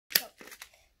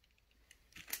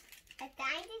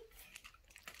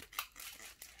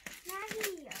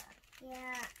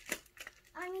Yeah.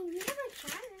 I mean, we have a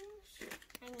challenge.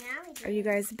 And now we do. Are you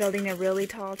guys building a really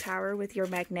tall tower with your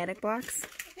magnetic blocks?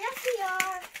 Yes, we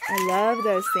are. I love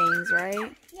those things,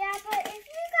 right? Yeah, but if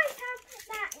you guys have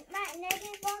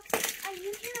magnetic blocks,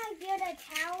 you can build a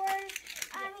tower.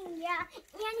 I mean, yeah.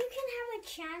 And you can have a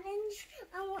challenge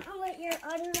with your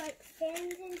other, like,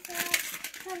 friends and stuff.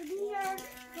 So these are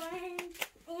friends.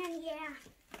 And, yeah.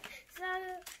 So,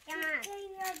 today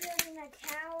we are building a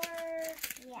tower.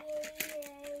 Yeah.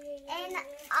 And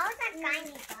all the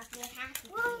tiny stuff we have to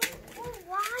do. Well,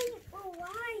 why?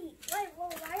 Why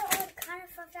all the kind of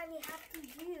stuff that we have to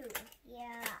do?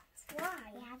 Yeah. Why?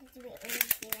 We have to do it easy.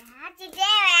 We have to do it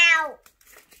out.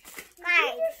 Why?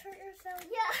 You just hurt yourself.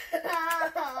 Yeah.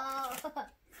 How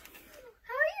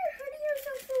are you hurting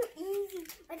yourself so easy?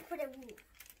 Let's put a roof.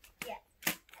 Yeah.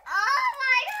 Oh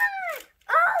my God!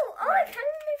 Oh! It kind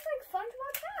of looks like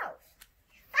SpongeBob's house.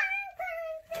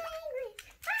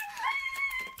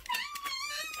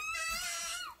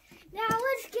 Now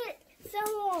let's get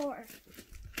some more.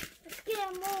 Let's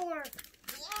get more.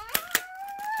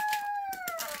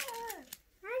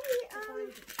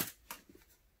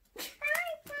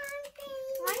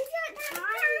 Why is that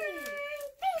tiny?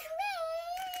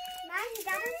 Maggie,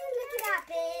 that doesn't look that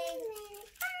big.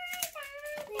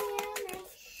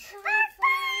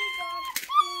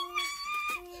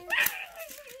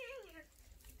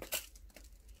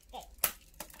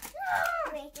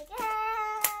 Where to go?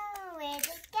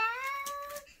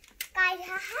 Guys,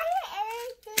 how do you ever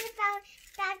think about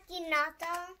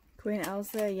Ginato? Queen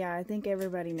Elsa, yeah, I think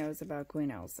everybody knows about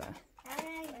Queen Elsa.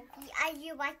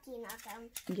 You like Ginato?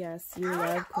 Yes, you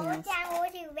love Queen Elsa.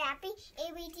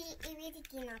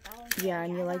 Yeah,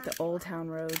 and you like the Old Town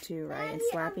Road too, right? And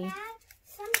Slappy.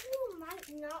 Some people might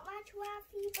not like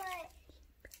Slappy, but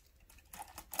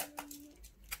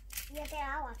yeah, they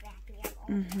all like Slappy.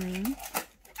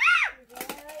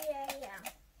 Yeah.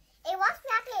 It was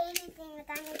Slappy anything the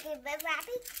time we did, but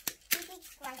Slappy, he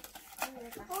thinks like.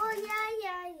 Oh yeah.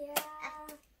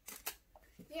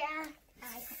 Yeah.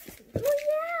 Well,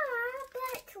 yeah,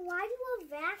 but why do you love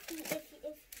Raffy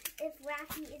if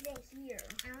Raffy isn't here?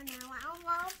 I don't know. I don't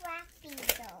love Raffy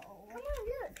though. Come on,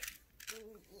 look.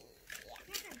 Yeah.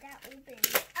 I have that open.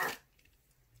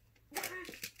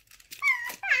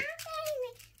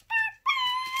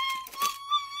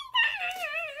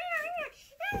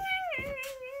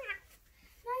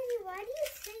 Maggie, why do you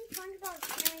say SpongeBob's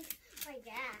parents like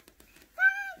that?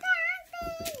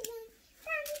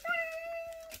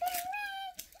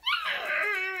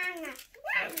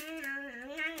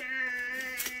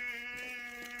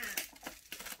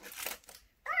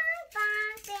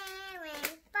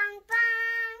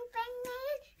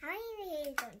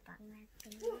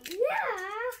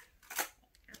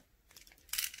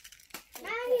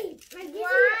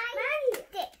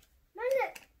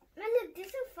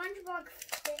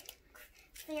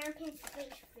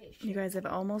 You guys have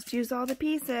almost used all the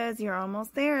pieces. You're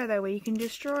almost there. That way you can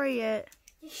destroy it.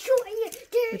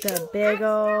 With a big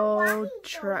old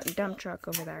dump truck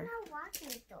over there.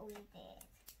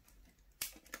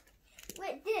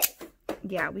 With this?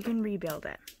 Yeah, we can rebuild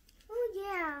it. Oh,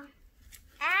 yeah.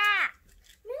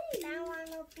 That one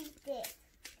will be this.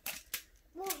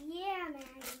 Well, yeah,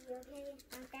 Maggie, okay?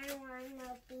 That one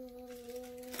will be...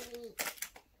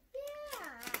 Yeah.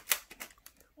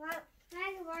 Well,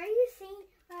 Maggie, why are you saying,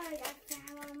 that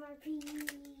one will be...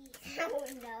 Oh,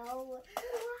 no.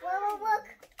 Well, look.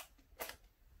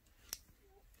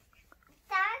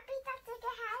 That would be the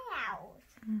chicken hideout.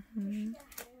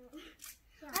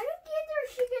 I don't get their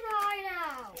chicken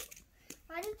hideout.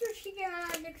 Why does their chicken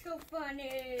hideout look so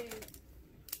funny?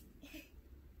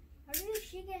 How does the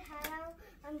chicken hideout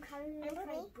kind of look like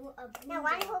a blue? No,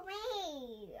 one for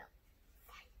me.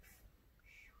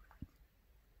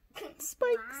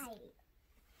 Spikes.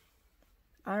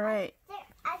 All right.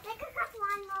 I think I got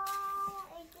one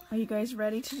more. Are you guys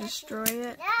ready to destroy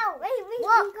it? No, wait, we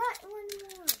got one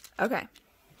more. Okay.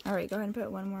 All right, go ahead and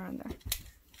put one more on there.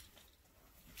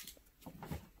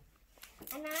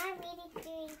 And I'm really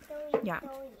doing Yeah,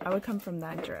 I would come from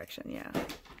that direction, yeah.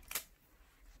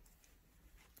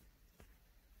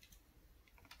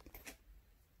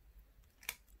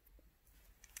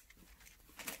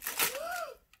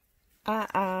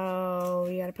 Uh-oh,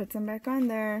 you gotta put some back on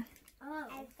there. Oh.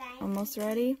 Almost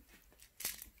ready?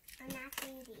 I'm not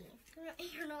ready.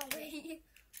 You're not ready.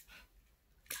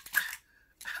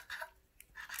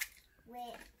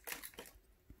 Wait.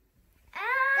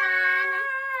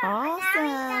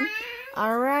 Awesome.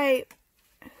 All right.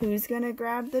 Who's going to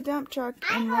grab the dump truck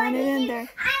and run it in there?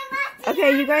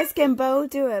 Okay, you guys can both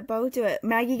do it. Both do it.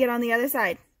 Maggie, get on the other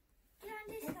side. Get on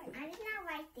this side. I did not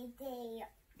like the day.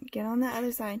 Get on the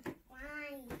other side.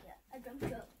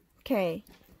 Okay.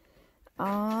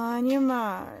 On your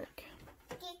mark.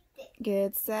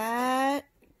 Get set.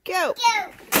 Go.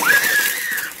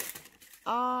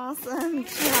 Awesome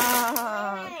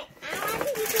job.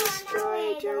 You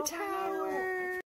destroyed your tower.